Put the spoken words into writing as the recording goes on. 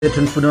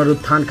पर्यटन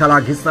पुनरुत्थानका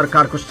लागि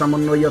सरकारको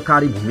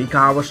समन्वयकारी भूमिका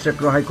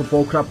आवश्यक रहेको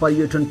पोखरा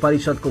पर्यटन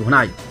परिषदको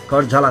भनाई।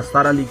 कर्जालाई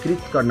सरलीकृत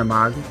गर्न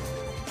माग।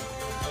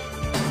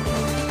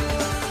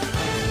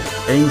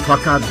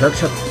 एइम्फाका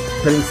अध्यक्ष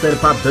फेरिङ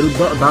शेर्पा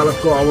विरुद्ध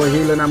अदालतको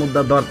अवहेलना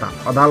मुद्दा दर्ता।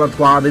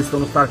 अदालतको आदेश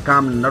अनुसार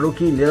काम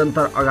नरोकी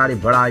निरन्तर अगाडि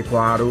बढाएको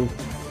आरोप।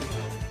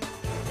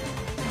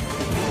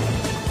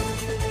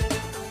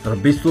 र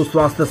विश्व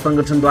स्वास्थ्य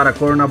संगठनद्वारा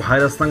कोरोना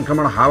भाइरस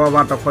संक्रमण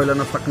हावाबाट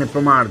फैलन सक्ने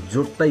प्रमाण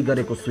जुट्दै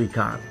गरेको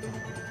स्वीकार।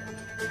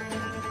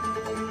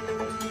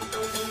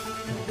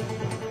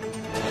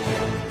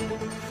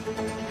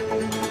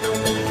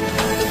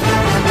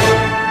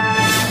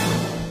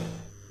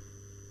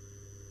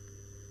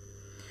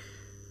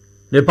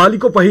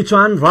 नेपालीको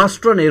पहिचान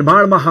राष्ट्र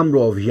निर्माणमा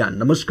हाम्रो अभियान।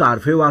 नमस्कार,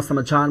 फेवा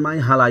समाचारमा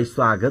यहाँलाई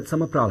स्वागत छ।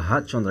 म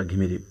प्रहलाद चन्द्र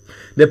घिमिरे।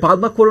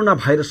 नेपालमा कोरोना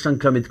भाइरस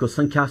संक्रमितको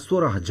संख्या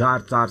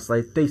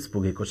 16,423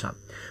 पुगेको छ।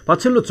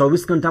 पछिल्लो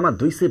 24 घण्टामा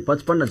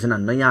 255 जना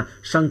नयाँ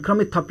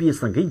संक्रमित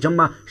थपिएसँगै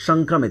जम्मा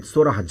संक्रमित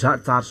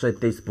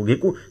 16,423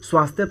 पुगेको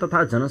स्वास्थ्य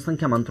तथा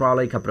जनसंख्या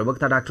मन्त्रालयका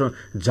प्रवक्ता डाक्टर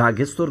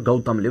जागेश्वर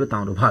गौतमले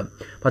बताउनुभयो।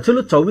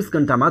 पछिल्लो 24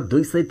 घण्टामा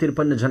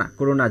 253 जना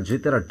कोरोना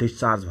जितेर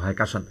डिस्चार्ज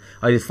भएका छन्।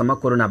 अहिलेसम्म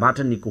कोरोनाबाट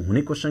निको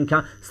हुनेको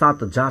संख्या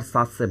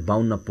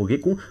 7,752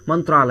 पुगेको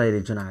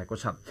मन्त्रालयले जनाएको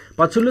छ।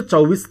 पछिल्लो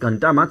 24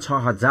 घण्टामा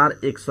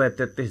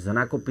 6,133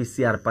 जनाको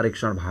पीसीआर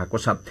परीक्षण भएको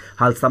छ।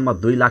 हालसम्म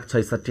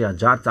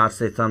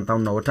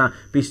 2,66,457 वटा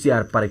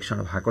पीसीआर परीक्षण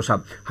भएको छ।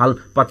 हाल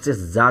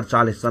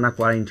 25,040 जना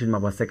क्वारेन्टिनमा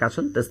बसेका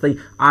छन्। त्यस्तै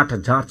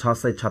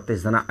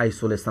 8,636 जना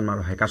आइसोलेसनमा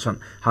रहेका छन्।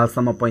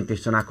 हालसम्म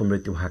 35 जनाको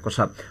मृत्यु भएको छ।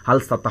 हाल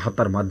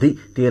 77 मध्ये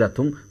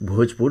तेह्रथुम,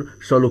 भोजपुर,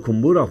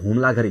 सोलुखुम्बु र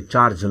हुम्लागढी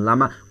 4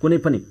 जिल्लामा कुनै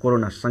पनि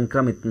कोरोना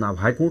संक्रमित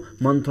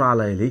नभएको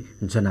मन्त्रालयले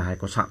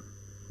जनाएको छ।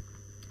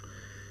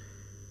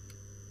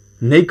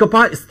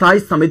 नेकपा स्थायी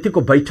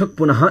समितिको बैठक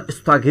पुनः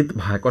स्थगित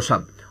भएको छ।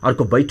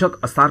 अर्को बैठक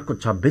असारको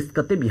 26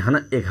 गते बिहान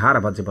 11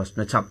 बजे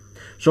बस्नेछ।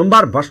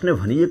 सोमबार बस्ने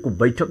भनिएको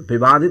बैठक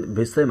विवादित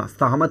विषयमा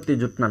सहमति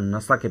जुट्न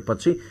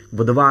नसकेपछि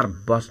बुधबार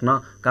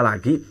बस्नका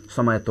लागि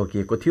समय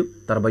तोकिएको थियो,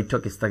 तर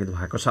बैठक स्थगित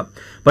भएको छ।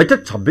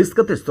 बैठक 26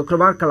 गते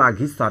शुक्रबारका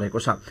लागि सरेको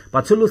छ।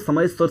 पछिल्लो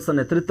समय शीर्ष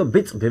नेतृत्व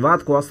बीच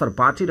विवादको असर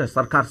पार्टी र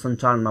सरकार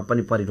सञ्चालनमा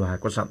पनि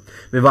परिरहेको छ।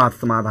 विवाद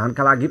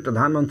समाधानका लागि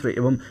प्रधानमन्त्री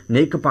एवं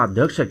नेकपा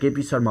अध्यक्ष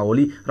केपी शर्मा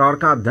ओली र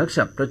अर्का अध्यक्ष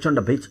प्रचण्ड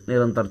बीच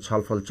निरन्तर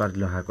छलफल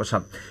चलिरहेको छ।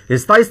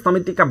 स्थायी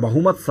समितिका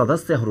बहुमत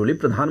सदस्यहरूले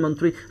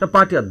प्रधानमन्त्री र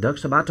पार्टी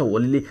अध्यक्षबाट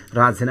ओलीले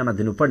राजीनामा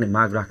दिनुपर्ने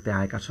माग राख्दै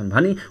आएका छन्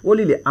भने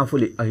ओलीले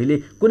आफूले अहिले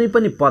कुनै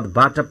पनि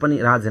पदबाट पनि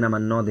राजीनामा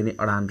नदिने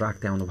अडान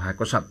राख्दै आउनु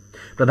भएको छ।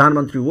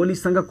 प्रधानमन्त्री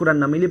ओलीसँग कुरा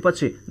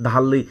नमिलेपछि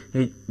दाहालले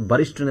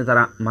वरिष्ठ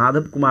नेता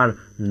माधव कुमार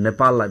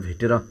नेपाललाई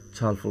भेटेर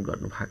छलफल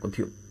गर्नु भएको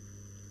थियो।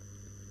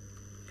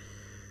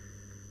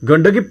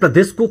 गण्डकी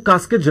प्रदेशको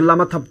कास्की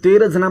जिल्लामा थप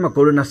 13 जनामा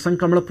कोरोना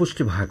संक्रमण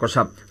पुष्टि भएको छ।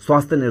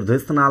 स्वास्थ्य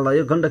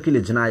निर्देशनालय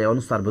गण्डकीले जनाए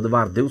अनुसार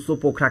बुधबार दिउँसो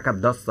पोखराका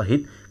 10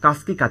 सहित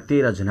कास्कीका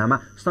 13 जनामा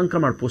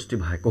संक्रमण पुष्टि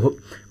भएको हो।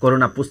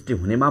 कोरोना पुष्टि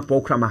हुनेमा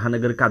पोखरा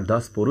महानगरका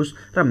 10 पुरुष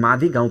र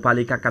मादी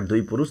गाउँपालिकाका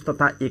 2 पुरुष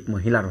तथा 1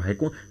 महिला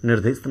रहेको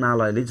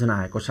निर्देशनालयले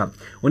जनाएको छ।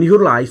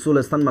 उनीहरूलाई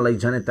आइसोलेसनमा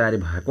लैजाने तयारी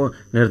भएको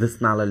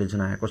निर्देशनालयले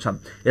जनाएको छ।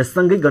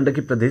 यससँगै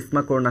गण्डकी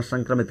प्रदेशमा कोरोना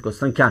संक्रमितको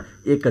संख्या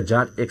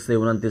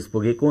 1,129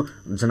 पुगेको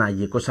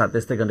जनाइएको छ।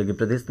 त्यस्तै गण्डकी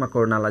प्रदेशमा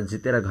कोरोनालाई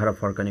जितेर घर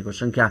फर्कनेको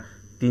संख्या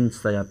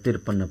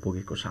 353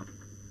 पुगेको छ।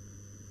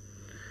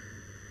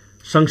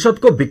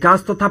 संसदको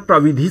विकास तथा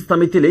प्रविधि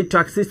समितिले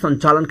ट्याक्सी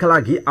सञ्चालनका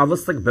लागि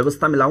आवश्यक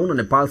व्यवस्था मिलाउन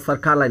नेपाल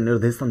सरकारलाई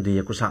निर्देशन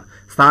दिएको छ।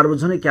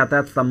 सार्वजनिक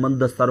यातायात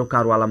सम्बन्ध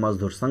सरोकारवाला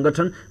मजदुर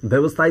संगठन,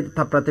 व्यवसायी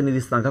तथा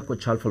प्रतिनिधि संघको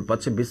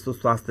छलफलपछि विश्व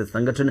स्वास्थ्य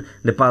संगठन,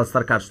 नेपाल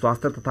सरकार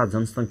स्वास्थ्य तथा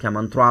जनसंख्या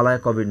मन्त्रालय,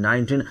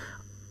 कोभिड-19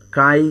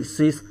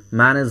 क्राइसिस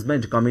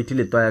म्यानेजमेन्ट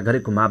कमिटिले तय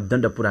गरेको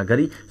मापदण्ड पूरा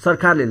गरी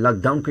सरकारले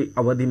लकडाउनकै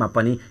अवधिमा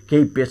पनि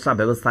केही पेशा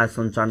व्यवसाय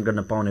सञ्चालन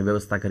गर्न पाउने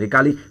व्यवस्था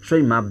गरेकाले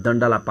सोही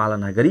मापदण्डलाई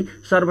पालना गरी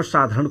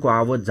सर्वसाधारणको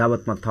आवत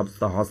जावतमा थप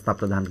सहजता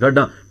प्रदान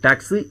गर्न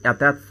ट्याक्सी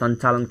यातायात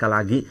सञ्चालनका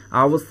लागि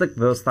आवश्यक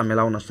व्यवस्था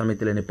मिलाउन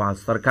समितिले नेपाल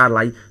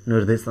सरकारलाई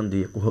निर्देशन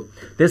दिएको हो।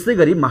 त्यसै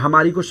गरी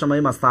महामारीको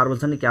समयमा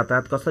सार्वजनिक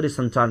यातायात कसरी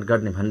सञ्चालन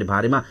गर्ने भन्ने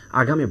बारेमा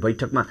आगामी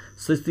बैठकमा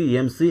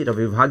सीसीएमसी र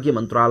विभागीय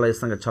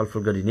मन्त्रालयसँग छलफल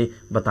गरिने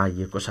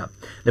बताइएको छ।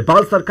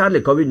 नेपाल सरकारले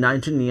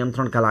कोभिड-19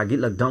 नियन्त्रणका लागि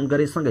लकडाउन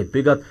गरेसँगै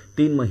विगत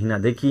 3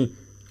 महिनादेखि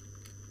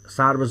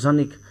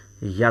सार्वजनिक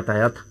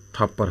यातायात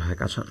ठप्प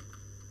रहेका छन्।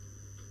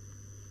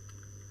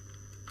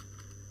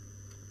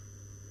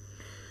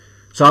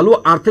 चालू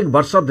आर्थिक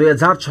वर्ष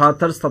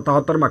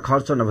 2076-77 मा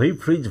खर्च नभई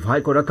फ्रिज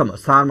भएको रकम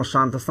सार्म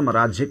शान्तसम्म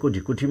राज्यको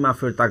ढिकुटीमा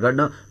फिर्ता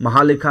गर्न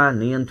महालेखा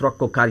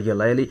नियन्त्रकको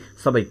कार्यालयले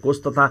सबै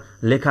कोष तथा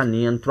लेखा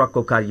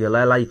नियन्त्रकको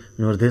कार्यालयलाई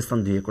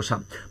निर्देशन दिएको छ।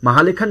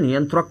 महालेखा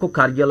नियन्त्रकको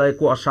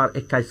कार्यालयको असार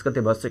 21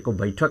 गते बसेको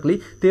बैठकले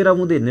 13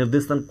 मुदे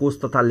निर्देशन कोष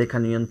तथा लेखा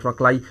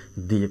नियन्त्रकलाई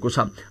दिएको छ।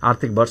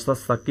 आर्थिक वर्ष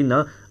सकिन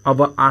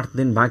अब 8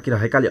 दिन बाँकी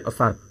रहेकाले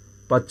असार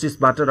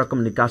 25बाट रकम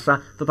निकासा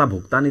तथा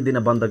भुक्तानी दिन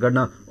बन्द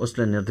गर्न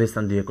उसले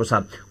निर्देशन दिएको छ।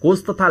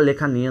 कोष तथा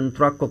लेखा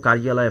नियन्त्रकको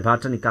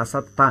कार्यालयबाट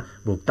निकासा तथा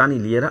भुक्तानी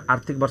लिएर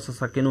आर्थिक वर्ष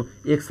सकिनु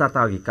 1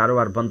 साता अघि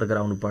कारोबार बन्द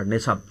गराउनु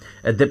पर्नेछ।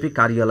 यद्यपि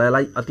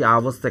कार्यालयलाई अति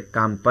आवश्यक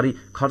काम परि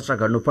खर्च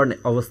गर्नुपर्ने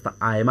अवस्था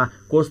आएमा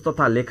कोष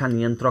तथा लेखा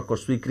नियन्त्रकको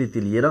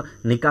स्वीकृति लिएर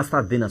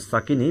निकासा दिन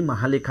सकिने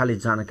महालेखाले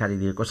जानकारी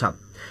दिएको छ।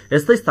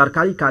 यस्तै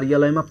सरकारी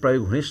कार्यालयमा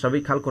प्रयोग हुने सबै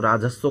खालको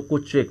राजस्वको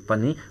चेक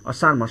पनि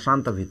असार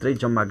मसान्तभित्रै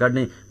जम्मा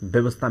गर्ने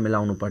व्यवस्था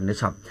मिलाउनु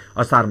पर्नेछ।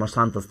 असार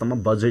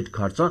मसान्तसम्म बजेट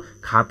खर्च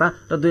खाता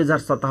र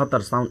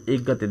 2077 साउन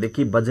 1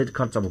 गतेदेखि बजेट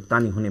खर्च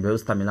भुक्तानी हुने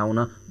व्यवस्था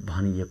मिलाउन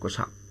भनिएको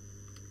छ।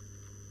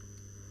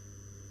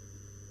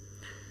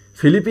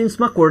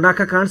 फिलिपिन्समा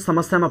कोरोनाका कारण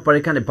समस्यामा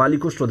परेका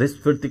नेपालीको स्वदेश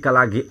फिर्तीका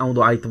लागि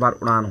आउँदो आइतबार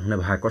उडान हुने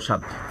भएको छ।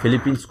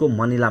 फिलिपिन्सको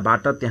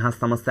मनिलाबाट त्यहाँ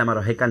समस्यामा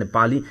रहेका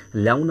नेपाली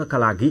ल्याउनका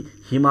लागि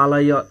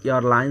हिमालय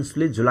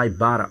एयरलाइन्सले जुलाई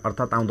 12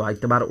 अर्थात् आउँदो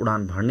आइतबार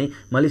उडान भर्ने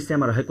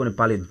मलेसियामा रहेको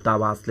नेपाली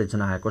दूतावासले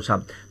जनाएको छ।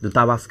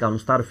 दूतावासका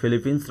अनुसार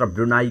फिलिपिन्स र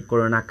ब्रुनाई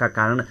कोरोनाका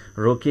कारण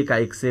रोकिएका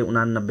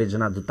 189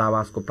 जना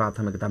दूतावासको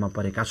प्राथमिकतामा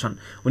परेका छन्।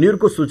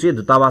 उनीहरूको सूची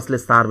दूतावासले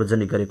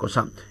सार्वजनिक गरेको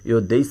छ। यो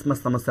देशमा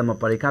समस्यामा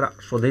परेका र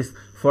स्वदेश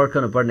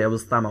फर्कनुपर्ने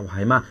अवस्थामा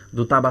भएमा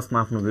दूतावासमा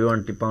आफ्नो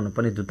विवरण टिपाउन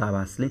पनि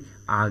दूतावासले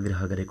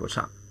आग्रह गरेको छ।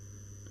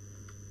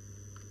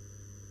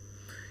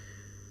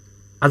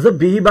 आज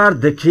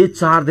बिहीबारदेखि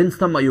 4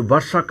 दिनसम्म यो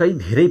वर्षकै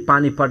धेरै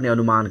पानी पर्ने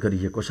अनुमान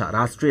गरिएको छ।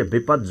 राष्ट्रिय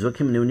विपद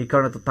जोखिम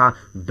न्यूनीकरण तथा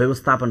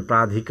व्यवस्थापन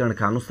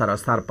प्राधिकरणका अनुसार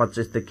असार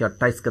 25 देखि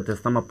 28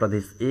 गतेसम्म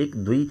प्रदेश 1,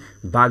 2,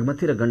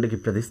 बागमती र गण्डकी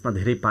प्रदेशमा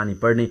धेरै पानी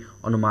पर्ने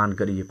अनुमान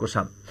गरिएको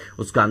छ।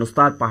 उसका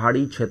अनुसार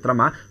पहाडी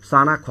क्षेत्रमा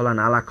साना खोला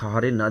नाला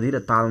खहरे नदी र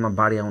तालमा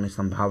बाढी आउने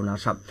सम्भावना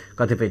छ।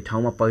 कतिपय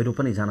ठाउँमा पहिरो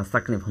पनि जान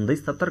सक्ने भन्दै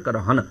सतर्क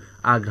रहन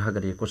आग्रह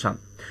गरिएको छ।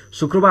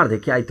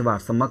 शुक्रबारदेखि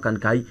आइतबारसम्म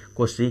कन्काई,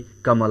 कोशी,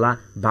 कमला,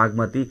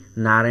 बागमती,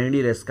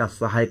 नारायणी र यसका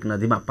सहायक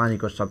नदीमा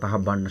पानीको सतह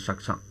बढ्न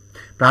सक्छ।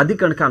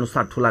 प्राधिकरणका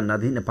अनुसार ठूला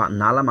नदी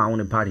नालामा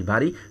आउने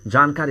बाढीबारे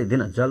जानकारी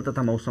दिन जल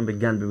तथा मौसम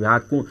विज्ञान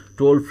विभागको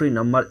टोल फ्री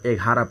नम्बर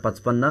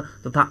 1155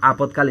 तथा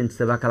आपतकालीन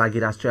सेवाका लागि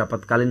राष्ट्रिय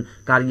आपतकालीन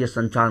कार्य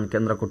सञ्चालन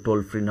केन्द्रको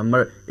टोल फ्री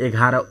नम्बर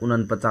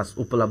 1149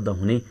 उपलब्ध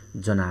हुने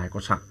जनाएको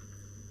छ।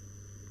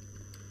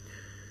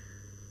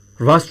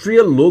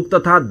 राष्ट्रिय लोक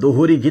तथा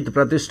दोहोरी गीत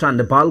प्रतिष्ठान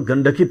नेपाल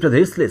गण्डकी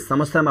प्रदेशले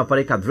समस्यामा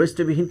परेका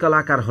दृष्टिविहीन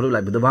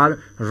कलाकारहरूलाई बुधबार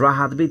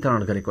राहत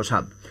वितरण गरेको छ।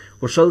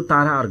 कुशल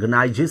तारा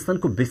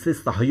अर्गनाइजेसनको विशेष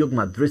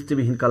सहयोगमा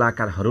दृष्टिविहीन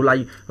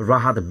कलाकारहरूलाई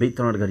राहत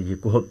वितरण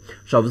गरिएको हो।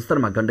 यस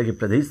अवसरमा गण्डकी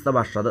प्रदेश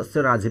सभा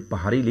सदस्य राजीव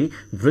पहाडीले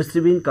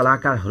दृष्टिविहीन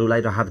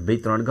कलाकारहरूलाई राहत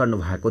वितरण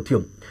गर्नुभएको थियो।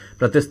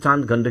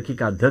 प्रतिष्ठान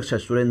गण्डकीका अध्यक्ष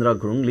सुरेन्द्र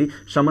गुरुङले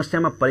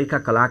समस्यामा परेका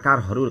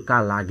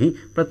कलाकारहरूका लागि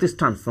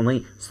प्रतिष्ठान सधैँ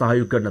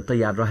सहयोग गर्न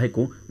तयार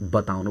रहेको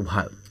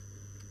बताउनुभयो।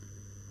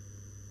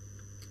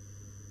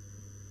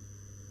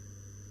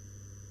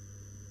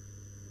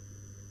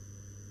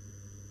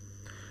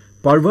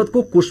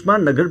 पर्वतको कुस्मा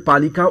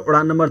नगरपालिका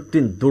वडा नम्बर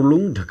 3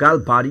 दुर्लुङ ढकाल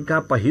बारीका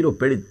पहिरो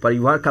पीडित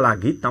परिवारका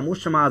लागि तमु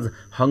समाज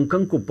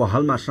हङकङको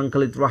पहलमा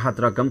संकलित राहत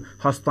रकम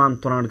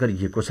हस्तान्तरण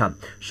गरिएको छ।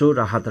 सो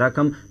राहत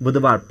रकम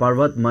बुधबार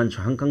पर्वत मञ्च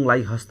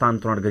हङकङलाई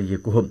हस्तान्तरण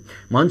गरिएको हो।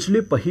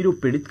 मञ्चले पहिरो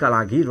पीडितका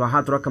लागि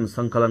राहत रकम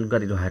संकलन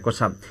गरिरहेको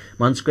छ।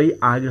 मञ्चकै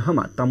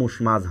आग्रहमा तमु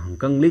समाज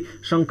हङकङले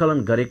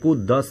संकलन गरेको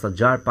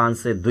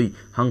 10,502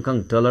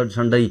 हङकङ डलर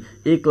झण्डै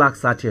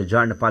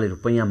 1,60,000 नेपाली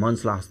रुपैयाँ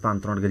मञ्चलाई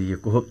हस्तान्तरण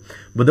गरिएको हो।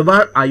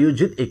 बुधबार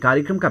आयोजित एक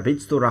कार्यक्रमका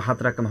बीच तो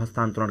राहत रकम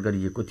हस्तान्तरण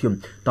गरिएको थियो।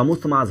 तमु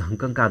समाज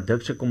हङकङका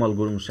अध्यक्ष कोमल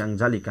गुरुङ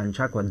स्याङजाली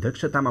कान्छाको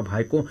अध्यक्षतामा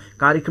भएको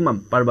कार्यक्रममा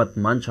पर्वत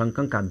मञ्च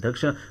हङकङका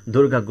अध्यक्ष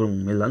दुर्गा गुरुङ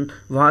मिलन,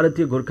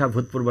 भारतीय गोर्खा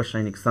भूतपूर्व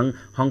सैनिक संघ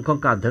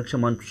हङकङका अध्यक्ष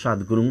मन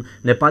प्रसाद गुरुङ,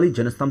 नेपाली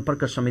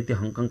जनसम्पर्क समिति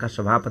हङकङका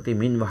सभापति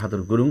मीन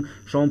बहादुर गुरुङ,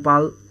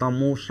 सोमपाल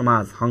तमु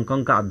समाज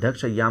हङकङका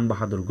अध्यक्ष याम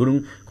बहादुर गुरुङ,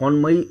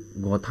 कन्मई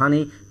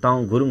गोथाने तौ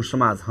गुरुङ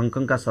समाज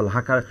हङकङका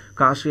सल्लाहकार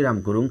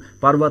काशीराम गुरुङ,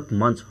 पर्वत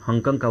मञ्च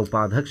हङकङका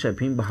उपाध्यक्ष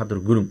भीम बहादुर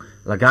गुरुङ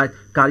लगायत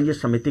कार्य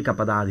समितिका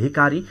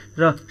पदाधिकारी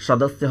र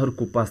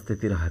सदस्यहरूको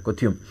उपस्थिति रहेको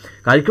थियो।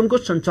 कार्यक्रमको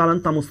सञ्चालन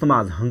तमु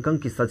समाज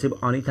हङकङकी सचिव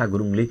अनिता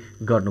गुरुङले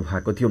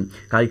गर्नुभएको थियो।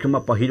 कार्यक्रममा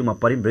पहिरोमा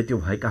परि मृत्यु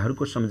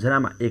भएकाहरूको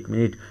सम्झनामा 1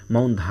 मिनेट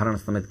मौन धारण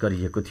समेत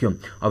गरिएको थियो।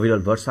 अविरल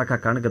वर्षाका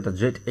कारण गत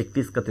जेठ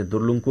 31 गते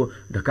दुर्लुङको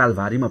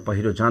ढकालबारीमा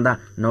पहिरो जाँदा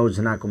 9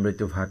 जनाको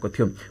मृत्यु भएको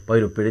थियो।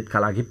 पहिरो पीडितका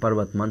लागि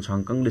पर्वत मञ्च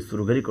हङकङले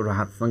सुरु गरेको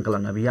राहत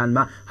संकलन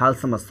अभियानमा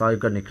हालसम्म सहयोग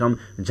गर्ने क्रम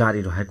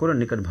जारी रहेको र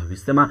निकट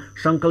भविष्यमा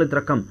संकलित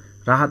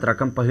राहत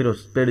रकम पहिरो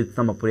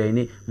पीडितसम्म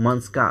पुर्याइने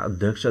मञ्चका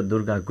अध्यक्ष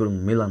दुर्गा गुरुङ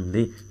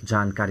मिलनले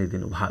जानकारी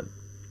दिनुभयो।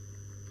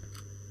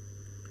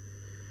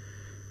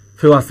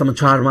 फेवा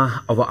समाचारमा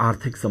अब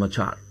आर्थिक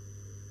समाचार।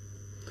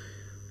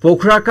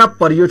 पोखराका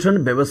पर्यटन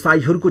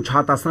व्यवसायीहरूको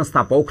छाता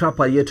संस्था पोखरा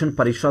पर्यटन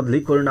परिषदले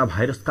कोरोना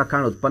भाइरसका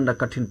कारण उत्पन्न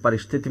कठिन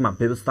परिस्थितिमा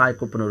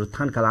व्यवसायको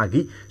पुनरुत्थानका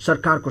लागि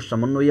सरकारको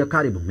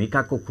समन्वयकारी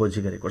भूमिकाको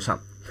खोजी गरेको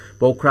छ।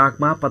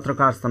 पोखरामा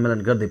पत्रकार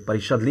सम्मेलन गर्दै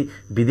परिषदले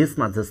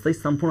विदेशमा जस्तै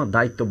सम्पूर्ण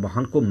दायित्व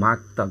वहनको माग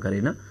त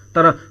गरेन,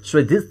 तर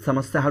स्वेधित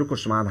समस्याहरूको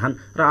समाधान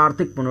र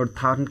आर्थिक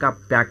पुनरुत्थानका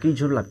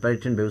प्याकेजहरूलाई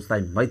पर्यटन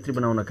व्यवसाय मैत्री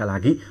बनाउनका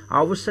लागि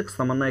आवश्यक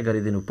समन्वय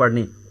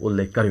गरिदिनुपर्ने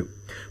उल्लेख गर्यो।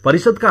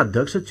 परिषदका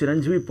अध्यक्ष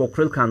चिरञ्जीवी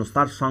पोखरेलका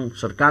अनुसार संघ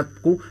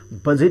सरकारको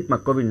बजेटमा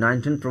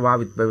कोभिड-19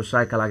 प्रभावित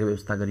व्यवसायका लागि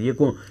व्यवस्था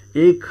गरिएको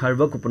 1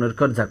 खर्बको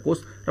पुनर्कर्जा कोष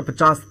र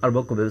 50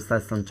 अर्बको व्यवसाय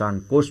सञ्चालन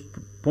कोष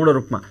पूर्ण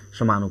रूपमा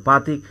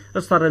समानुपातिक र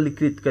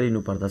सरलीकृत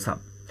गरिनुपर्दछ।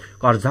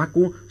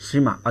 कर्जाको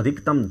सीमा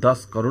अधिकतम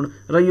 10 करोड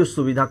र यो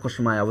सुविधाको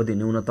समयावधि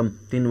न्यूनतम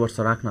 3 वर्ष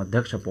राख्न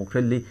अध्यक्ष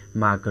पोखरेलले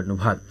माग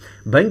गर्नुभयो।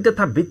 बैंक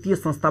तथा वित्तीय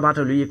संस्थाबाट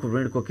लिएको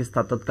ऋणको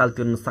किस्ता तत्काल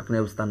तिर्न सक्ने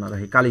अवस्था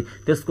नरहेकाले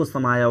त्यसको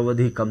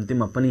समयावधि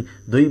कम्तीमा पनि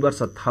 2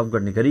 वर्ष थप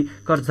गर्ने गरी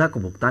कर्जाको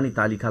भुक्तानी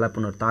तालिकालाई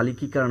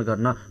पुनर्तालिकीकरण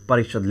गर्न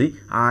परिषदले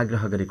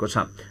आग्रह गरेको छ।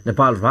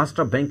 नेपाल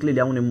राष्ट्र बैंकले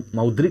ल्याउने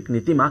मौद्रिक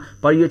नीतिमा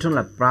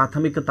पर्यटनलाई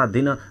प्राथमिकता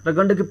दिन र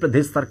गण्डकी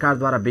प्रदेश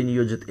सरकारद्वारा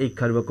विनियोजित 1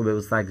 खर्बको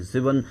व्यावसायिक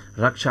जीवन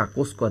रक्षा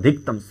कोषको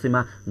अधिकतम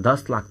सीमा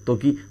 10 लाख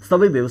तोकी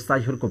सबै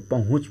व्यवसायीहरूको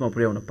पहुँचमा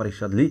पुर्याउन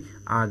परिषदले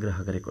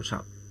आग्रह गरेको छ।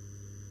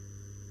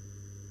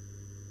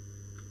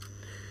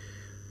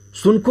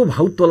 सुनको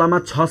भाउ तोलामा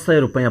 600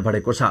 रुपैयाँ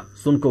बढेको छ।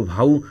 सुनको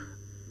भाउ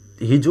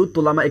हिजो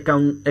तोलामा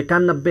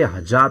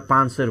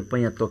 91,500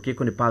 रुपैयाँ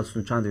तोकिएको नेपाल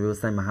सुन चाँदी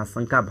व्यवसाय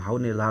महासंघका भाउ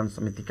निर्धारण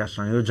समितिका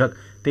संयोजक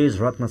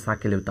तेज रत्न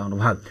साकेले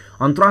बताउनुभयो।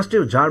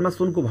 अन्तर्राष्ट्रिय बजारमा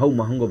सुनको भाउ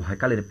महँगो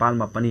भएकाले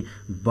नेपालमा पनि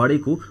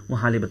बढेको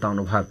उहाँले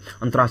बताउनुभयो।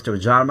 अन्तर्राष्ट्रिय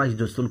बजारमा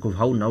हिजो सुनको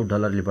भाउ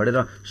 $9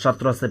 बढेर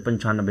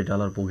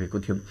 $1795 पुगेको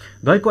थियो।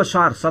 गएको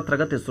असार 17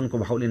 गते सुनको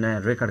भाउले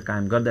नयाँ रेकर्ड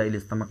कायम गर्दै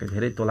अहिलेसम्मकै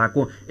धेरै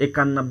तोलाको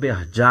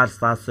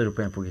 91,700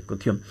 रुपैयाँ पुगेको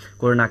थियो।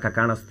 कोरोनाका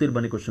कारण अस्थिर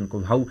बनेको सुनको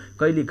भाउ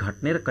कहिले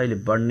घट्ने र कहिले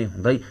बढ्ने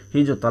हुँदै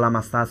हिजो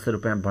तोलामा 700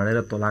 रुपैयाँ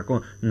बढेर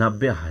तोलाको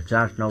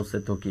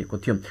 90,900 तोकिएको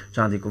थियो।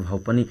 चाँदीको भाउ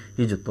पनि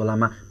हिजो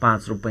तोलामा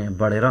 5 रुपैयाँ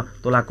बढेर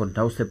तोलाको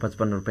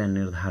 955 रुपैयाँ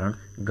निर्धारण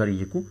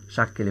गरिएको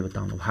साक्यले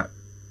बताउनुभयो।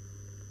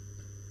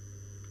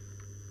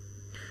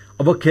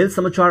 अब खेल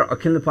समाचार।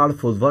 अखिल नेपाल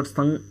फुटबल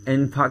संघ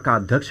एन्फाका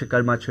अध्यक्ष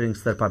कर्मा छिरिङ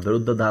शेर्पा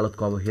विरुद्ध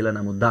अदालतको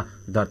अवहेलना मुद्दा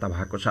दर्ता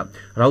भएको छ।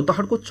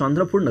 रौतहटको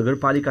चन्द्रपुर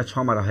नगरपालिका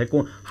 6 मा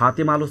रहेको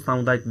हातेमालो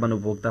सामुदायिक वन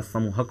उपभोक्ता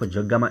समूहको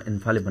जग्गामा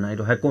एन्फाले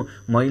बनाइरहेको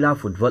महिला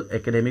फुटबल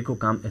एकाडेमीको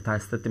काम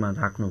यथास्थितिमा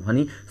राख्नु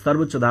भनी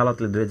सर्वोच्च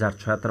अदालतले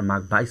 2076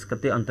 माघ 22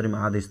 गते अन्तरिम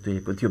आदेश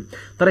दिएको थियो।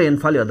 तर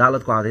एन्फाले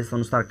अदालतको आदेश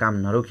अनुसार काम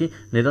नरोकी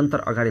निरन्तर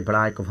अगाडि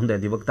बढाएको भन्दै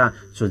अधिवक्ता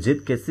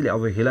सुजित केसीले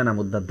अवहेलना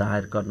मुद्दा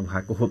दायर गर्नु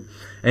भएको हो।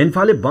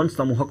 एन्फाले वन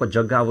समूहको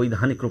जग्गा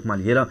वैधानिक रूपमा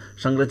लिएर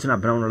संरचना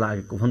बनाउन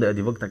लागेको भन्दै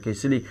अधिवक्ता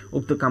केसीले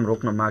उक्त काम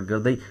रोक्न माग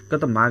गर्दै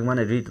गत माघमा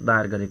नै रिट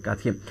दायर गरेका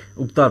थिए।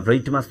 उक्त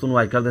रिटमा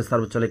सुनवाई गर्दै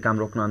सर्वोच्चले काम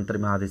रोक्न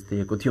अन्तरिम आदेश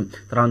दिएको थियो।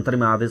 तर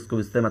अन्तरिम आदेशको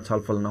विषयमा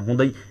छलफल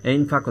नहुँदै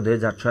एन्फाको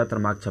 2076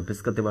 माघ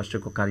 26 गते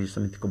बसेको कार्य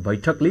समितिको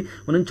बैठकले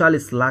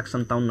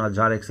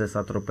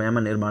 39,57,107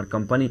 रुपैयाँमा निर्माण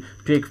कम्पनी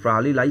टेक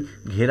प्रणालीलाई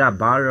घेरा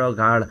बार र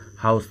गार्ड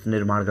हाउस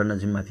निर्माण गर्न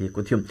जिम्मा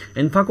दिएको थियो।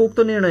 एन्फाको उक्त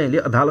निर्णयले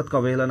अदालतको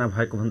अवहेलना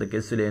भएको भन्दै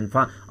केसीले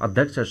एन्फा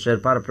अध्यक्ष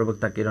शेर्पा र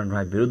प्रवक्ता किरण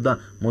राई विरुद्ध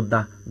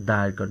मुद्दा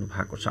दायर गर्नु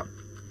भएको छ।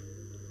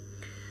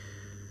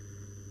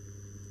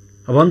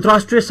 अब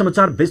अन्तर्राष्ट्रिय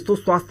समाचार। विश्व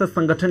स्वास्थ्य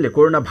संगठनले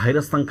कोरोना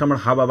भाइरस संक्रमण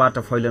हावाबाट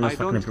फैलन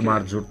सक्ने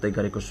प्रमाण जुट्दै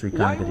गरेको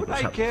स्वीकार गरेको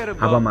छ।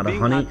 हावामा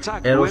रहने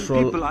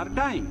एरोसोल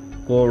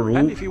कोरु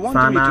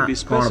साना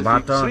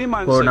कणबाट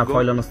कोरोना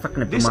फैलन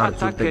सक्ने प्रमाण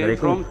जुट्दै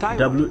गरेको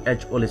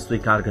WHO ले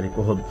स्वीकार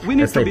गरेको हो।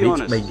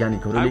 यसैबीच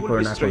वैज्ञानिकहरूले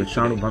कोरोनाको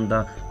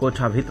विषाणुभन्दा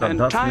कोठाभित्र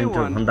 10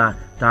 मिटर भन्दा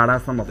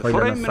टाढासम्म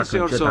फैलन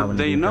सक्ने चेतावनी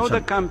दिएका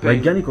छन्।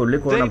 वैज्ञानिकहरूले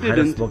कोरोना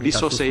भाइरस बोकेका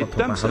सूक्ष्म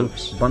थोपाहरू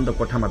बन्द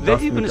कोठामा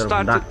 10 मिटर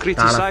भन्दा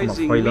टाढासम्म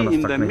फैलन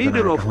सक्ने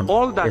जनाएका हुन्।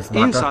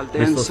 यसबाट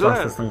विश्व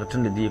स्वास्थ्य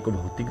संगठनले दिएको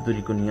भौतिक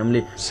दूरीको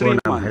नियमले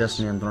कोरोना भाइरस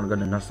नियन्त्रण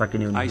गर्न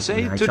नसकिने उनीहरू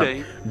भनाइ छ।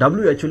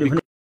 WHO ले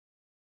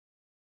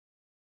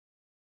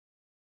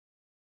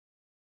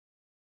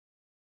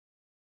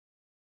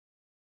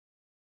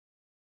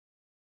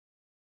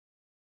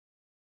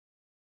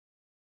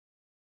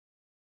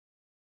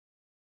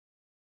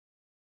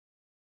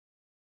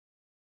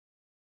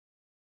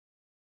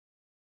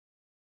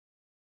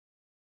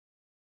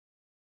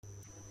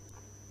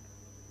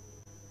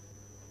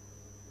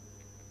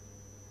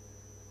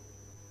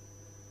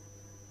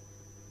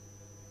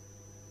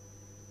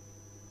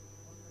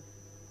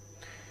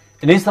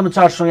यिनै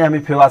समाचारसँगै हामी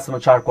फेवा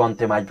समाचारको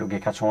अन्त्यमा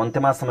आइपुगेका छौं।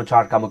 अन्त्यमा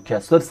समाचारका मुख्य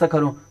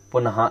शीर्षकहरू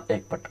पुनः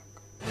एकपटक।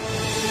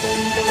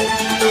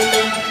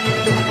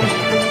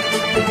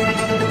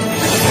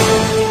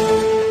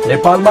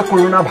 नेपालमा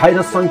कोरोना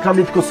भाइरस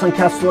संक्रमितको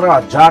संख्या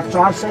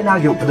 16,400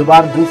 नाग्यो।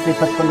 बुधबार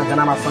 255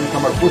 जनामा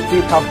संक्रमण पुष्टि,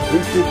 थप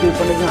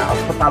 253 जना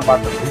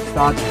अस्पतालबाट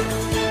डिस्चार्ज।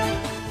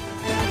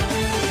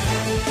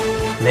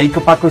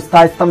 नेकपाको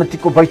स्थायी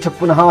समितिको बैठक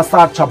पुनः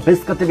असार 26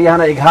 गते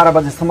बिहान 11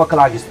 बजेसम्मका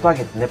लागि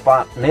स्थगित।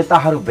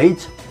 नेताहरू बीच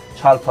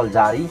छलफल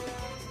जारी।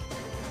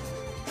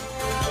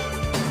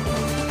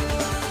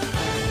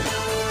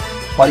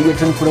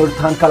 पर्यटन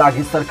पुनरुत्थानका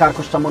लागि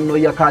सरकारको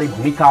समन्वयकारी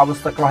भूमिका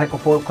आवश्यक रहेको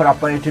पोखरा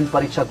पर्यटन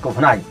परिषदको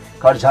भनाई।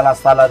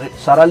 कर्जालाई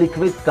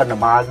सरलीकृत गर्न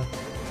माग।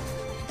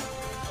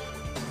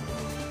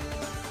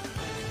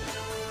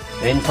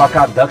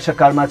 इन्फाका अध्यक्ष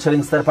कर्मा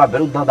छिरिङ शेर्पा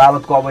विरुद्ध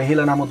अदालतको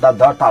अवहेलना मुद्दा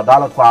दर्ता,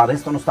 अदालतको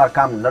आदेश अनुसार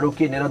काम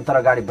नरोकी निरन्तर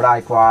अगाडि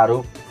बढाएको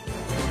आरोप।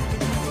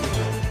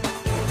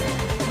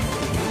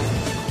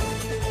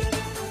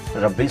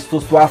 र विश्व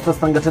स्वास्थ्य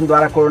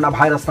संगठनद्वारा कोरोना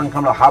भाइरस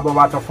संक्रमण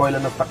हावाबाट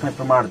फैलन सक्ने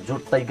प्रमाण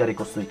जुट्दै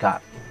गरेको स्वीकार।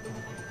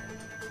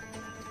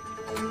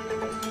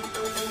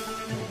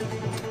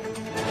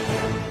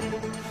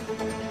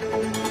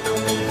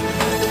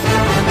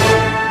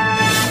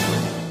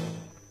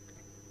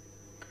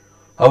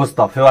 हवस्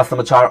त फेवा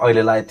समाचार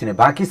अहिलेलाई यति नै।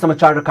 बाँकी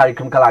समाचार र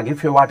कार्यक्रमका लागि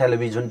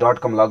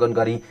fewaTelevision.com लगइन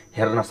गरी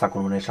हेर्न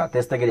सक्नुहुनेछ।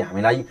 त्यस्तै गरी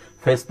हामीलाई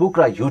फेसबुक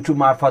र युट्युब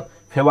मार्फत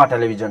फेवा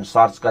टेलिभिजन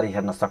सर्च गरी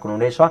हेर्न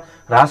सक्नुहुनेछ।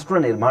 राष्ट्र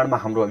निर्माणमा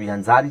हाम्रो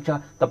अभियान जारी छ।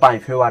 तपाईँ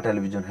फेवा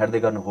टेलिभिजन हेर्दै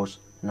गर्नुहोस्।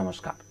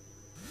 नमस्कार।